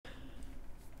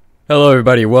Hello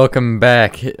everybody, welcome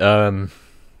back. Yeah,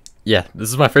 this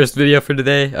is my first video for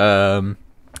today.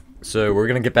 So we're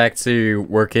gonna get back to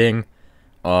working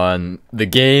on the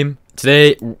game.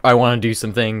 Today, I want to do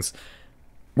some things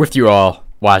with you all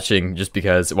watching, just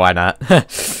because, why not?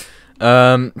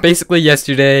 Basically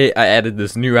yesterday, I added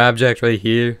this new object right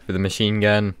here for the machine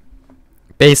gun.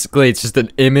 Basically, it's just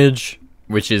an image,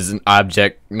 which is an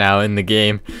object now in the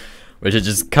game, which it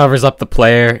just covers up the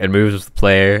player and moves with the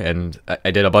player, and I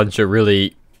did a bunch of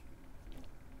really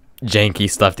janky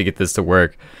stuff to get this to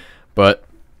work. But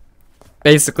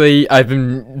basically, I've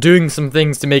been doing some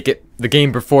things to make the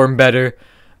game perform better.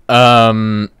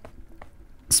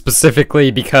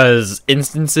 Specifically because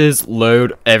instances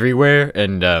load everywhere,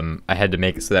 and I had to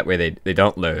make it so that way they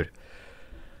don't load.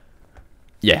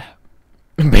 Yeah.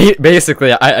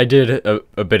 Basically, I did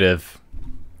a bit of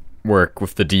work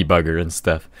with the debugger and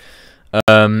stuff.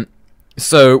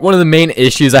 So one of the main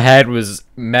issues I had was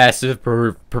massive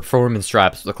performance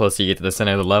drops the closer you get to the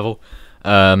center of the level.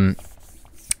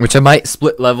 Which I might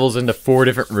split levels into 4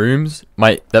 different rooms.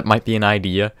 That might be an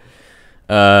idea.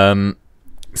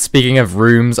 Speaking of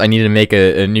rooms, I need to make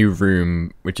a new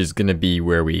room, which is gonna be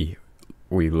where we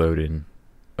load in.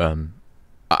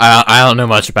 I don't know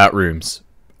much about rooms.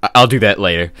 I'll do that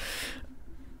later.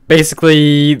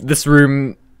 Basically, this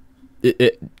room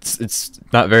it's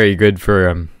not very good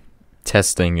for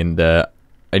testing, and I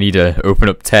need to open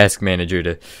up Task Manager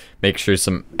to make sure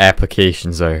some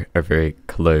applications are very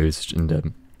closed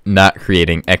and not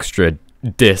creating extra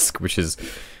disk, which is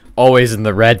always in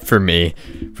the red for me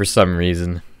for some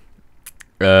reason.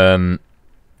 I don't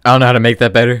know how to make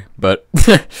that better, but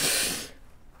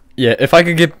yeah, if I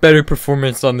could get better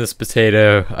performance on this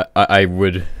potato, I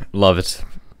would love it.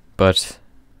 But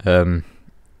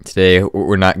today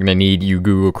we're not gonna need you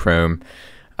Google Chrome.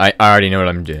 I already know what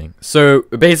I'm doing. So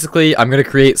basically, I'm gonna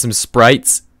create some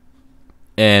sprites,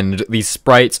 and these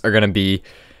sprites are gonna be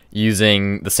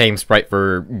using the same sprite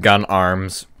for gun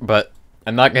arms, but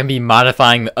I'm not gonna be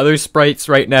modifying the other sprites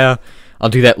right now. I'll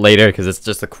do that later because it's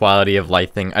just a quality of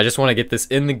life thing. I just want to get this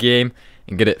in the game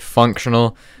and get it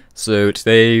functional. So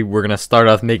today we're gonna start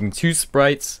off making 2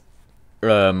 sprites.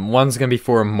 One's gonna be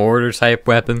for a mortar type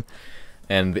weapon,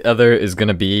 and the other is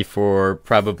gonna be for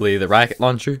probably the rocket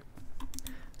launcher.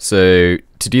 So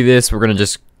to do this, we're gonna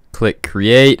just click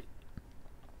create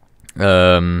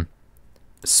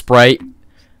sprite.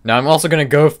 Now I'm also gonna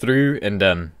go through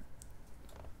and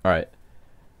alright.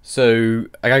 So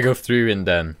I gotta go through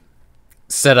and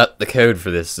set up the code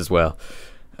for this as well.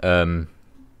 Clean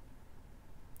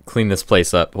this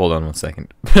place up. Hold on one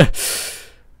second.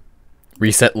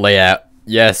 Reset layout.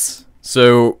 Yes.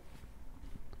 So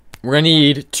we're gonna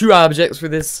need 2 objects for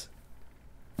this.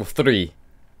 Well, 3.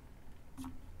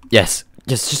 Yes.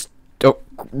 Just oh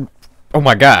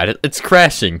my god, it's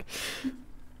crashing.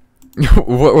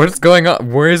 What's going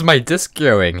on? Where is my disk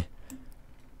going?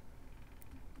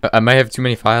 I might have too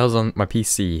many files on my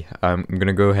PC. I'm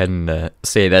gonna go ahead and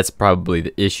say that's probably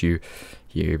the issue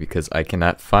here, because I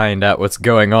cannot find out what's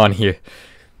going on here.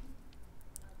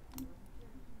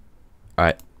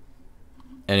 Alright.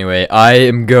 Anyway, I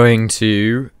am going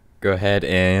to go ahead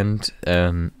and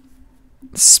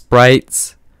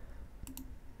sprites.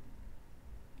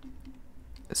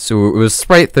 So it was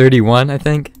sprite 31, I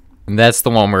think, and that's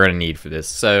the one we're gonna need for this.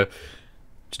 So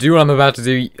to do what I'm about to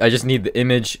do, I just need the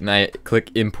image, and I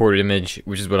click import image,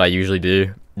 which is what I usually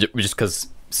do, just because it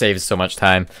saves so much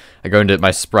time. I go into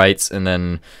my sprites, and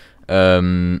then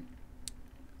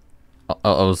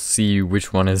I'll see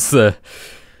which one is the.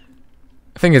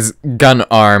 I think it's gun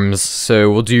arms.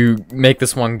 So we'll make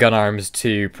this one gun arms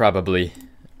 2 probably.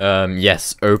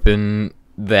 Yes, open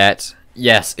that.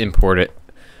 Yes, import it.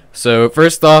 So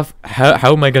first off,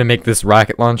 how am I gonna make this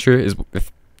rocket launcher?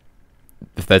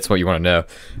 If that's what you want to know.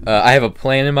 I have a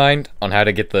plan in mind on how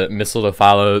to get the missile to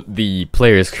follow the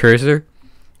player's cursor,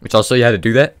 which I'll show you how to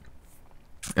do that.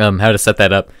 How to set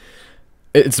that up.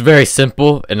 It's very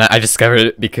simple, and I discovered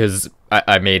it because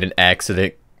I made an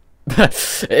accident.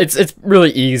 It's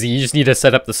really easy. You just need to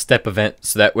set up the step event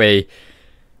so that way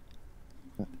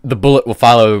the bullet will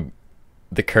follow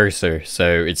the cursor.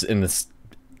 So it's in this.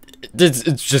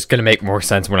 It's just gonna make more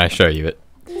sense when I show you it.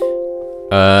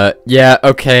 Yeah,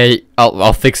 okay,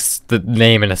 I'll fix the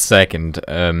name in a second.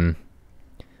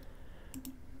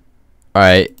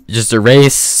 Alright, let's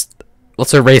erase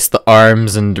the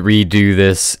arms and redo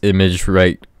this image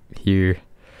right here.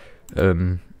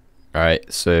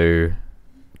 Alright, so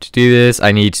to do this,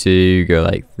 I need to go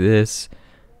like this.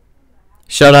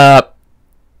 Shut up!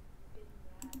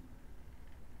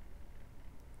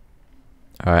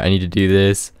 Alright, I need to do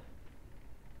this.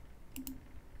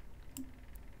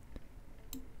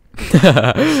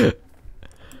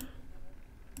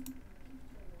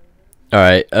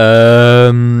 Alright,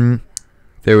 there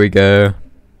we go.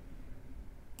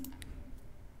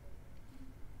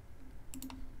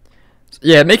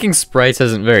 Yeah, making sprites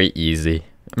isn't very easy.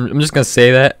 I'm just gonna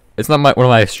say that. It's not one of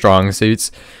my strong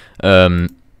suits. I'm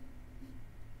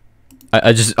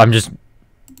just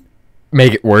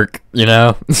make it work, you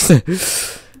know?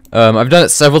 I've done it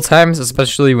several times,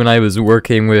 especially when I was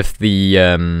working with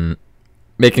the,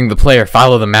 making the player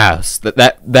follow the mouse.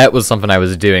 That was something I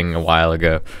was doing a while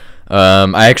ago.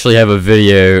 I actually have a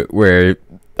video where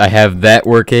I have that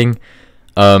working,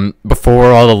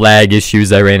 before all the lag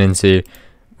issues I ran into,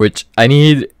 which I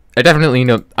definitely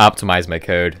need to optimize my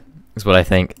code, is what I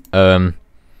think.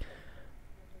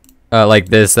 Like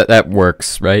this, that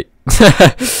works, right?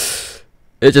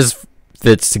 It just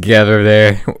fits together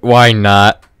there. Why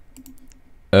not?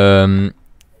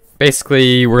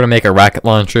 Basically, we're gonna make a rocket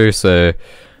launcher, so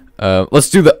let's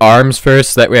do the arms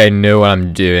first, that way I know what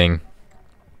I'm doing.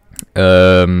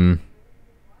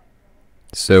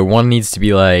 So one needs to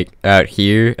be like out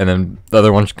here, and then the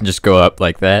other one can just go up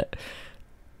like that.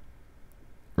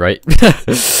 Right?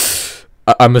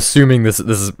 I'm assuming this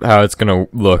is how it's gonna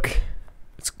look.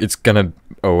 It's gonna,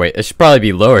 oh wait, it should probably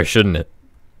be lower, shouldn't it?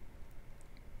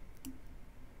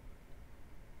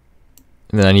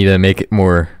 And then I need to make it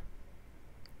more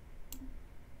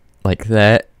like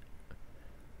that.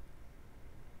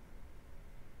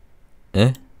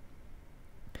 And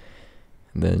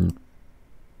then,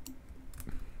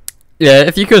 yeah,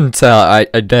 if you couldn't tell, I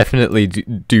definitely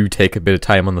do take a bit of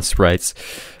time on the sprites.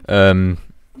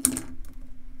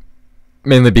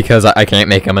 Mainly because I can't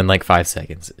make them in like 5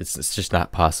 seconds. It's just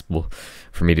not possible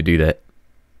for me to do that.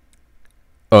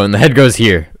 Oh, and the head goes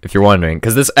here, if you're wondering,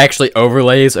 because this actually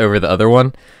overlays over the other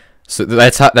one. So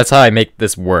that's how I make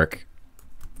this work.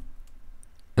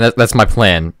 And that's my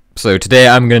plan. So today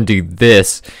I'm gonna do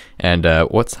this, and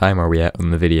what time are we at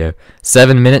on the video?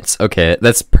 7 minutes? Okay,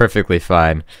 that's perfectly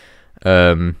fine.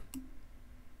 Alright,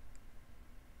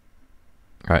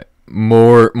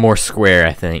 more square,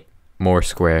 I think. More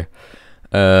square.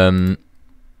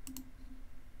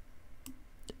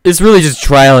 It's really just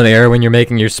trial and error when you're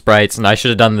making your sprites, and I should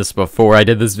have done this before I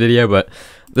did this video, but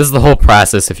this is the whole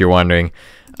process if you're wondering.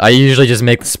 I usually just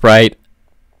make the sprite,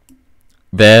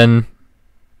 then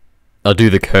I'll do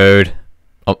the code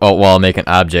while I make an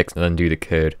object, and then do the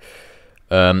code.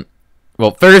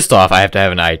 Well, first off, I have to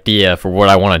have an idea for what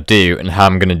I want to do and how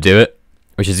I'm going to do it,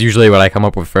 which is usually what I come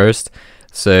up with first.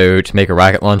 So, to make a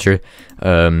rocket launcher,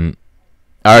 I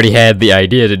already had the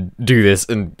idea to do this,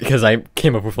 and because I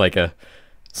came up with like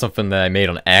something that I made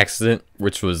on accident,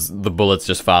 which was the bullets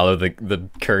just follow the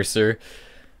cursor.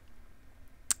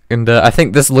 And I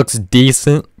think this looks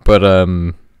decent, but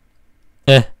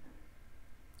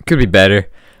could be better.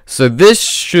 So this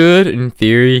should, in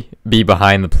theory, be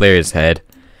behind the player's head.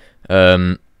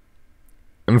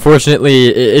 Unfortunately,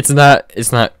 it's not.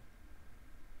 It's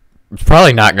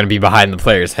probably not going to be behind the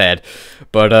player's head,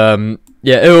 but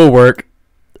yeah, it will work.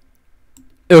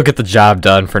 It'll get the job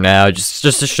done for now,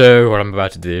 just to show what I'm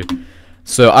about to do.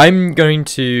 So I'm going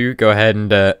to go ahead and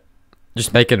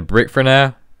just make it a brick for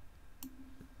now.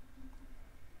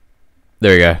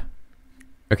 There we go.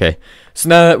 Okay, so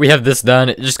now that we have this done,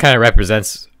 it just kind of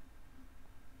represents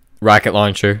rocket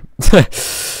launcher.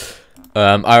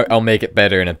 I'll make it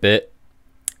better in a bit.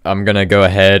 I'm gonna go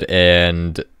ahead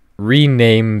and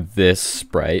rename this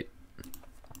sprite.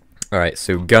 Alright,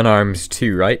 so gun arms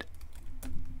 2, right?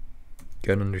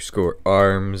 Gun underscore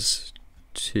arms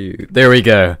 2. There we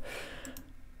go.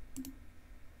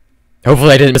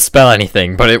 Hopefully I didn't misspell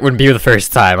anything, but it wouldn't be the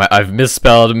first time. I've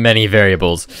misspelled many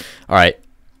variables. Alright,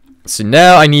 so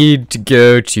now I need to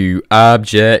go to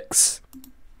objects.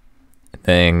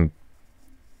 Then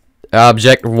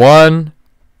object 1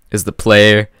 is the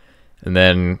player. And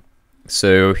then,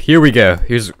 so here we go.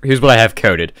 Here's what I have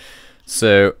coded.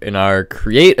 So in our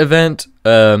create event,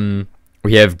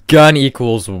 we have gun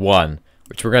equals 1,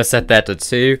 which we're going to set that to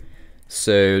 2.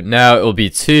 So now it will be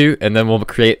 2, and then we'll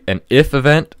create an if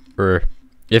event, or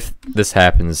if this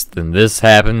happens, then this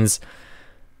happens.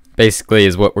 Basically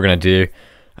is what we're going to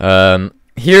do.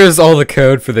 Here's all the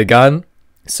code for the gun.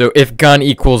 So if gun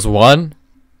equals 1,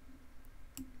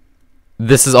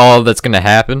 this is all that's going to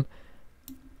happen.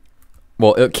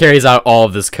 Well, it carries out all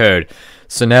of this code.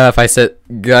 So now if I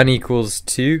set gun equals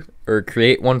 2, or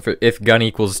create one for if gun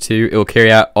equals 2, it will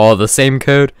carry out all the same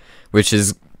code, which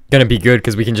is going to be good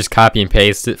because we can just copy and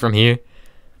paste it from here.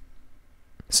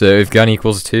 So if gun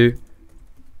equals 2,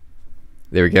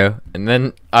 there we go. And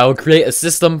then I'll create a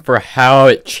system for how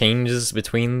it changes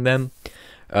between them.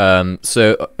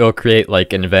 So it'll create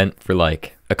like an event for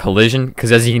like a collision,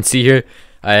 because as you can see here,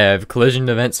 I have collision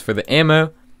events for the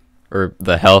ammo or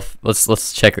the health.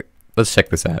 Let's check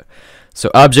this out. So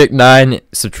object 9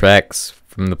 subtracts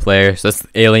from the player, so that's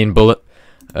the alien bullet.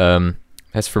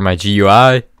 That's for my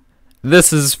GUI.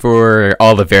 This is for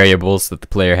all the variables that the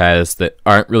player has that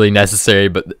aren't really necessary,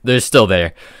 but they're still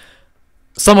there.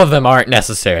 Some of them aren't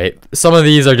necessary. Some of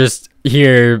these are just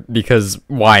here because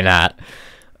why not?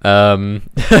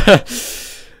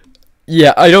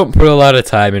 Yeah, I don't put a lot of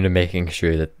time into making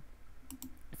sure that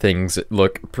things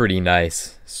look pretty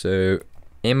nice. So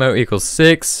ammo equals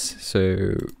 6.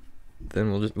 So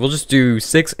then we'll just do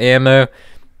 6 ammo.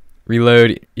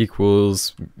 Reload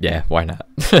equals, yeah, why not?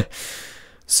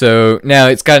 So now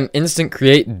it's got an instant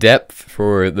create depth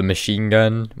for the machine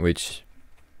gun, which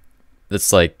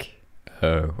that's like,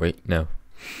 oh wait, no.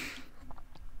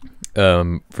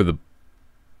 For the,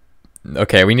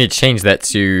 okay, we need to change that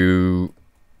to,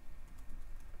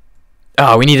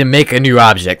 oh, we need to make a new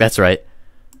object, that's right.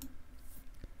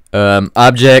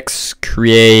 Objects,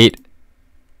 create,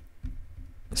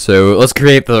 so let's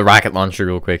create the rocket launcher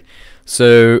real quick.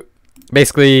 So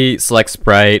basically select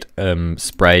sprite,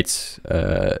 sprites,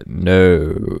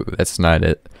 no, that's not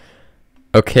it.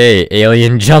 Okay,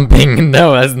 alien jumping,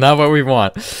 no, that's not what we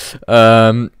want.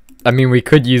 I mean, we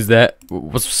could use that.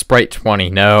 What's sprite 20?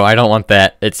 No, I don't want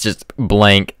that. It's just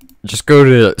blank. Just go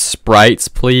to sprites,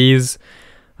 please.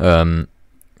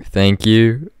 Thank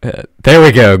you. There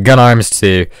we go. Gun arms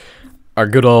 2. Our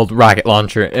good old rocket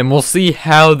launcher. And we'll see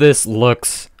how this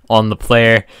looks on the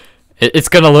player. It's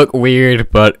gonna look weird,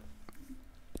 but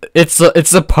it's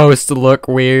supposed to look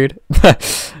weird.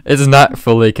 It's not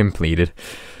fully completed.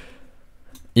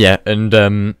 Yeah,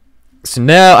 and so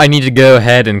now I need to go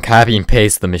ahead and copy and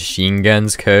paste the machine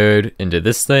guns code into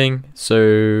this thing,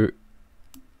 so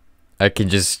I can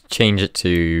just change it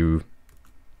to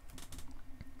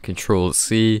Control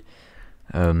C.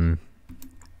 We'll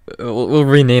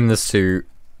rename this to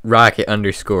rocket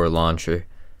underscore launcher.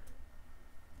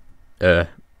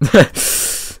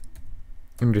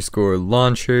 Underscore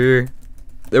launcher.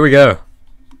 There we go.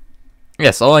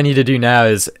 Yes, all I need to do now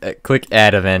is click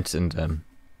add event, and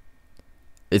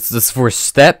it's this for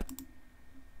step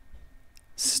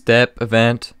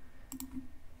event.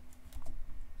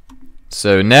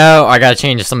 So now I gotta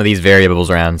change some of these variables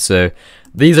around. So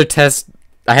these are tests.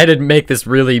 I had to make this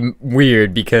really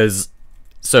weird because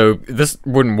so this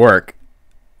wouldn't work.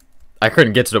 I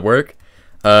couldn't get to the work.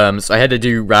 So I had to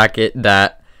do rocket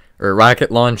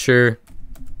launcher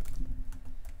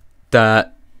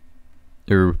dot,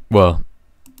 or well,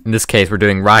 in this case we're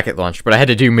doing rocket launcher, but I had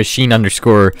to do machine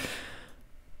underscore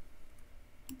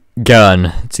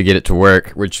gun to get it to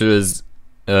work, which was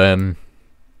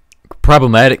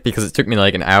problematic because it took me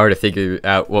like an hour to figure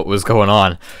out what was going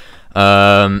on.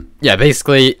 Yeah,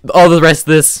 basically all the rest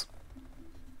of this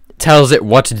tells it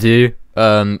what to do.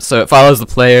 So it follows the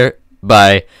player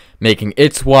by making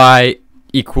its y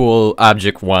equal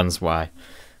object 1's y,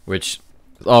 which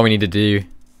is all we need to do.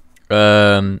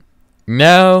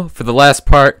 Now for the last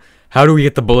part, how do we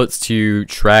get the bullets to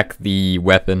track the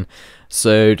weapon?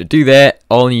 So to do that,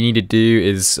 all you need to do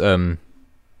is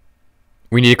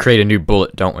we need to create a new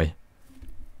bullet, don't we?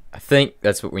 I think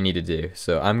that's what we need to do.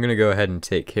 So I'm gonna go ahead and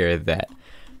take care of that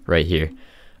right here.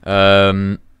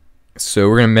 So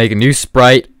we're gonna make a new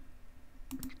sprite,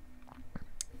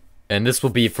 and this will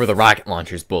be for the rocket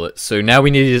launcher's bullet. So now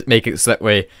we need to make it so that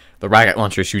way the rocket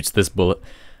launcher shoots this bullet.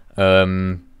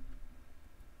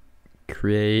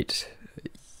 Create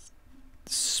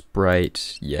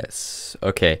sprite, yes.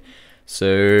 Okay,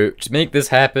 so to make this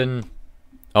happen,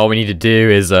 all we need to do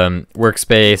is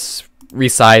workspace,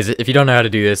 resize it. If you don't know how to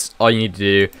do this, all you need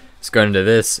to do is go into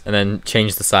this and then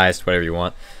change the size to whatever you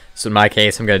want. So in my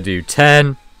case, I'm gonna do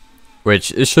 10,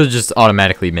 which it should just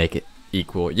automatically make it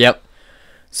equal. Yep.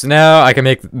 So now I can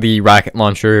make the rocket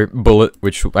launcher bullet,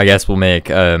 which I guess will make,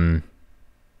 I'm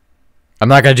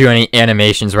not going to do any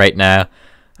animations right now.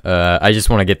 I just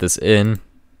want to get this in.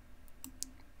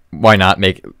 Why not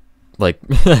make, like,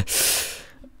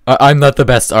 I'm not the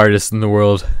best artist in the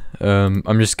world.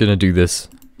 I'm just going to do this.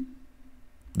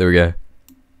 There we go.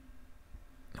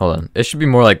 Hold on. It should be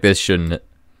more like this, shouldn't it?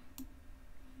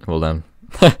 Hold on.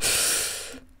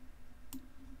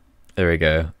 There we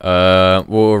go.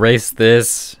 We'll erase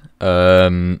this.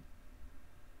 Move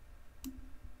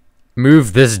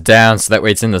this down so that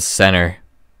way it's in the center.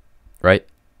 Right?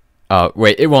 Oh,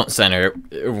 wait, it won't center.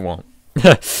 It won't.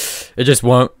 It just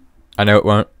won't. I know it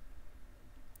won't.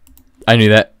 I knew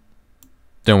that.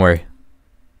 Don't worry.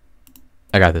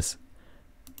 I got this.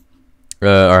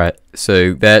 Alright.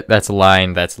 So that's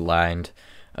aligned. That's aligned.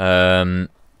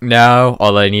 now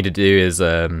all I need to do is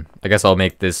I guess I'll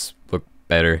make this look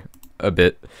better a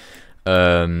bit.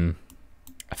 I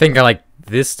think I like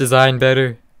this design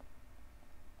better.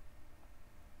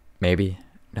 Maybe.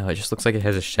 No, it just looks like it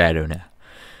has a shadow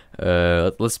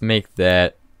now. Let's make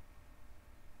that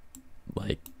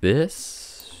like this.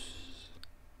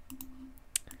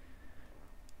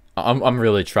 I'm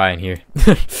really trying here.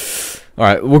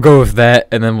 Alright, we'll go with that,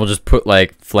 and then we'll just put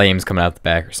like flames coming out the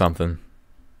back or something.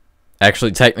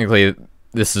 Actually, technically,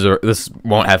 this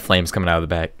won't have flames coming out of the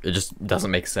back. It just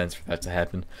doesn't make sense for that to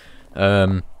happen.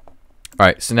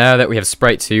 Alright, so now that we have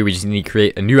Sprite 2, we just need to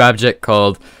create a new object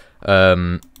called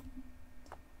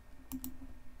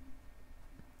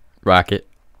rocket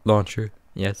launcher.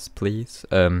 Yes, please.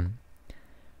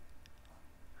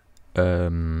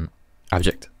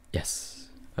 Object. Yes.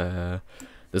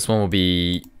 This one will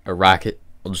be a rocket.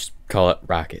 We'll just call it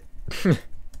rocket.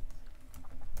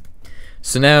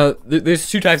 So now there's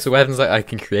two types of weapons that I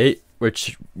can create,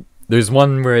 which there's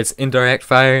one where it's indirect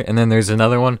fire, and then there's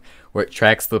another one where it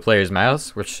tracks the player's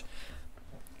mouse, which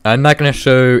I'm not going to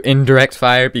show indirect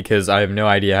fire because I have no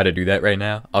idea how to do that right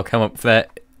now. I'll come up with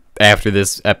that after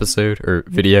this episode or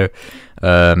video.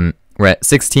 We're at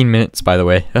 16 minutes, by the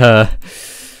way.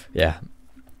 Yeah.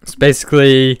 So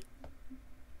basically,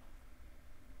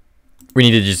 we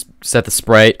need to just set the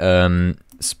sprite.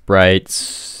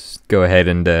 Sprites, go ahead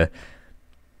and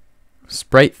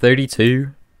sprite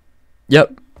 32.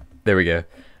 Yep, there we go.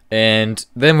 And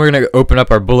then we're gonna open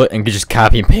up our bullet and just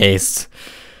copy and paste.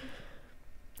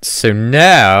 So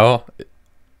now,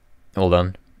 hold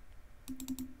on.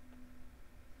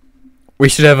 We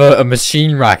should have a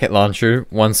machine rocket launcher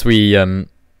once we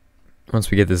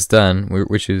get this done,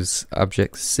 which is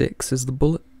object 6 is the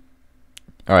bullet.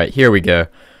 All right, here we go.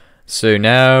 So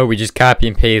now we just copy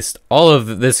and paste all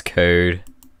of this code.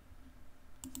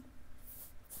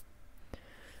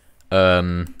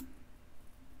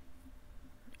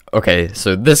 Okay,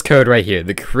 so this code right here,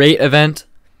 the create event,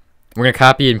 we're gonna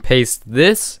copy and paste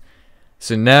this.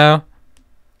 So now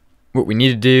what we need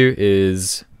to do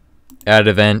is add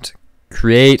event,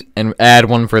 create, and add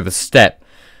one for the step.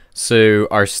 So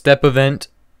our step event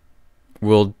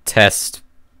will test.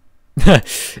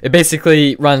 It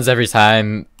basically runs every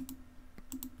time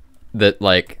that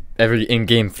like every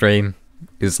in-game frame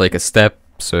is like a step,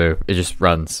 so it just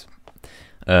runs.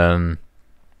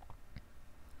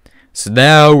 So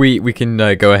now we can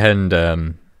go ahead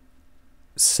and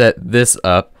set this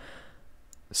up.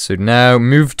 So now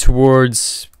move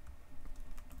towards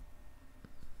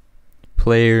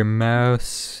player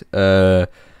mouse. Let's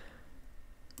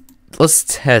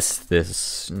test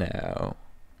this now.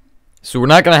 So we're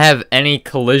not gonna have any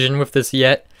collision with this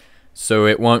yet, so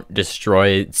it won't destroy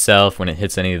itself when it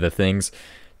hits any of the things.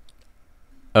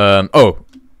 Oh,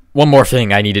 one more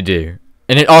thing I need to do,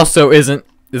 and it also isn't.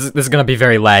 This is gonna be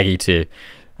very laggy too,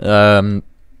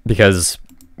 because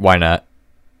why not?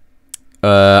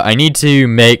 I need to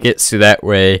make it so that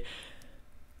way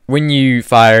when you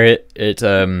fire it,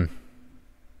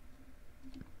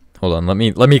 hold on, let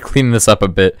me clean this up a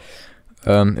bit.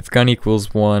 If gun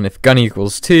equals 1, if gun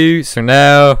equals 2, so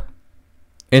now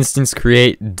instance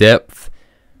create depth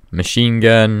machine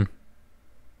gun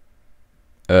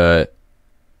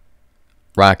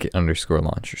rocket underscore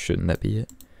launcher. Shouldn't that be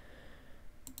it?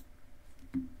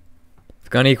 If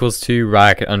gun equals 2,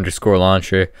 rocket underscore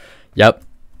launcher. Yep.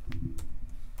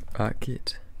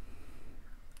 Rocket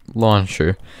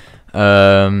launcher.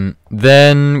 Then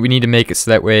we need to make it so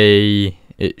that way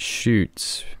it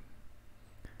shoots.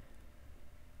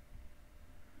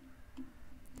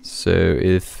 So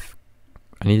if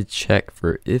I need to check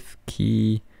for if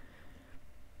key.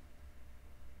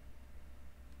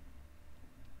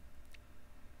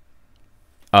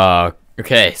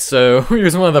 Okay, so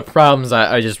here's one of the problems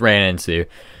I just ran into.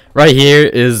 Right here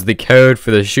is the code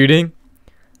for the shooting.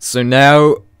 So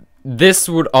now this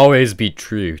would always be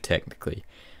true technically.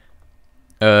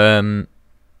 So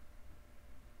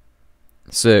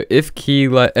if key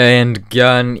and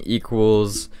gun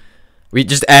equals, we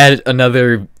just add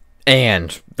another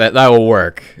and that will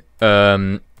work.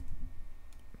 Gun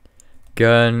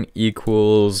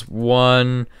equals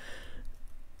 1.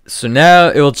 So now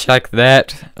it will check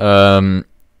that.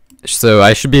 So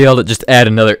I should be able to just add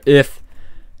another if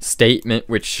statement,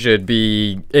 which should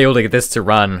be able to get this to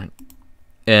run,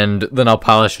 and then I'll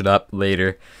polish it up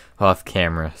later off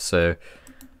camera. So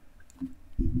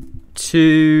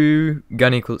 2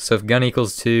 gun equals, so if gun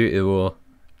equals 2, it will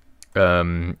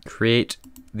create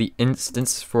the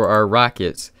instance for our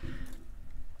rocket.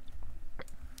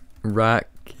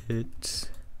 Rocket.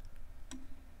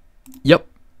 Yep.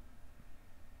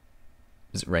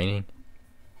 Is it raining?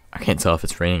 I can't tell if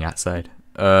it's raining outside.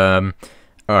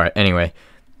 Alright, anyway.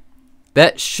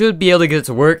 That should be able to get it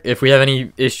to work. If we have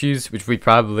any issues, which we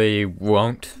probably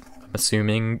won't, I'm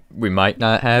assuming we might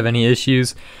not have any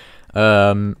issues.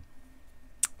 Yeah.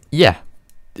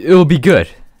 It'll be good.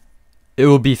 It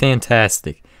will be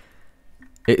fantastic.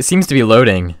 It seems to be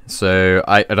loading, so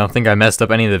I don't think I messed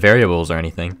up any of the variables or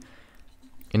anything.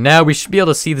 And now we should be able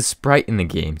to see the sprite in the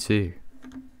game, too.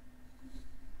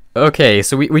 Okay,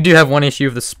 so we do have one issue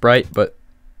of the sprite, but...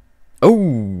 Oh,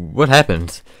 what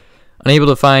happened? Unable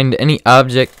to find any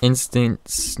object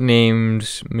instance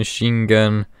named machine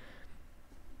gun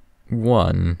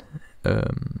 1.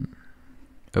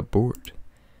 Abort.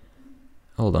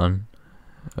 Hold on.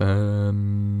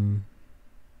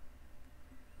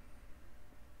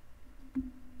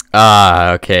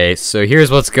 Okay, so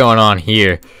here's what's going on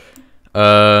here.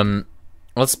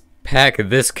 Let's pack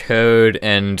this code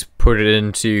and put it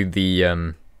into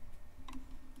the,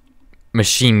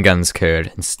 machine guns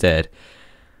code instead.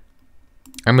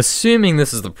 I'm assuming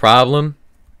this is the problem.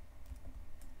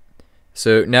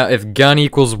 So now if gun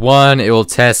equals 1, it will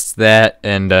test that,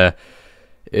 and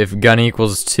if gun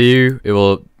equals 2, it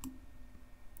will...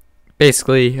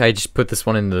 Basically, I just put this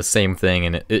one into the same thing,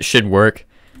 and it should work.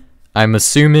 I'm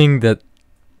assuming that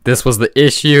this was the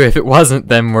issue. If it wasn't,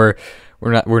 then we're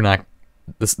not.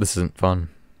 This isn't fun.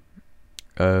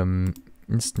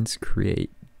 Instance create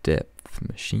depth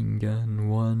machine gun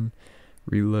 1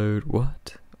 reload.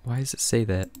 What? Why does it say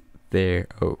that there?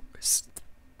 Oh,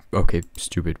 okay,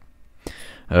 stupid.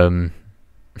 Alright,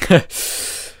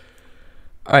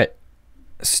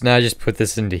 so now I just put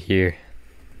this into here.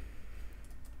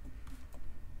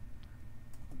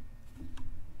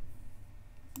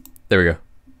 There we go.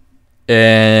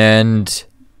 And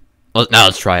now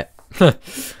let's try it.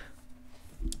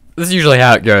 This is usually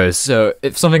how it goes. So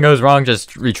if something goes wrong,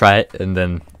 just retry it, and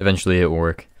then eventually it will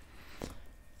work.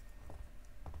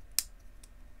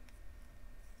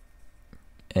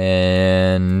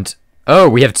 And oh,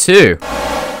 we have 2.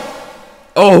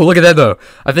 Oh, look at that though.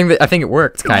 I think it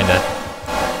worked kinda.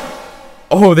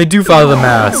 Oh, they do follow the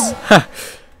mouse.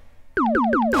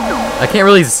 I can't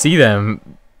really see them.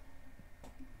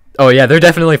 Oh yeah, they're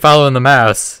definitely following the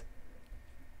mouse.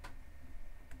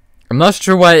 I'm not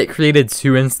sure why it created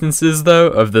 2 instances though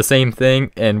of the same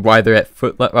thing, and why they're at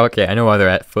foot level. Okay, I know why they're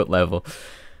at foot level.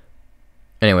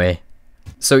 Anyway,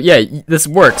 so yeah, this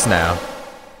works now.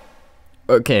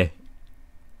 Okay.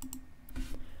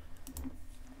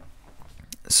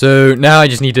 So now I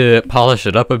just need to polish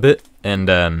it up a bit,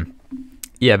 and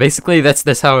yeah, basically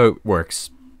that's how it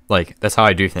works. Like, that's how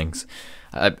I do things.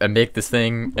 I make this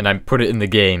thing, and I put it in the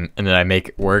game, and then I make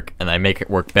it work, and I make it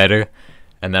work better,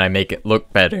 and then I make it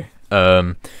look better.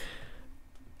 And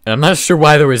I'm not sure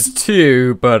why there was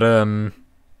 2, but I'm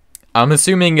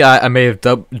assuming I may have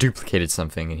duplicated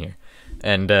something in here,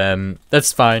 and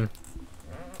that's fine.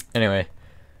 Anyway,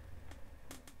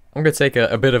 I'm gonna take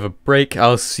a bit of a break.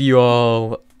 I'll see you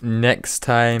all next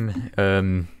time.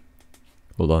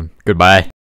 Hold on. Goodbye.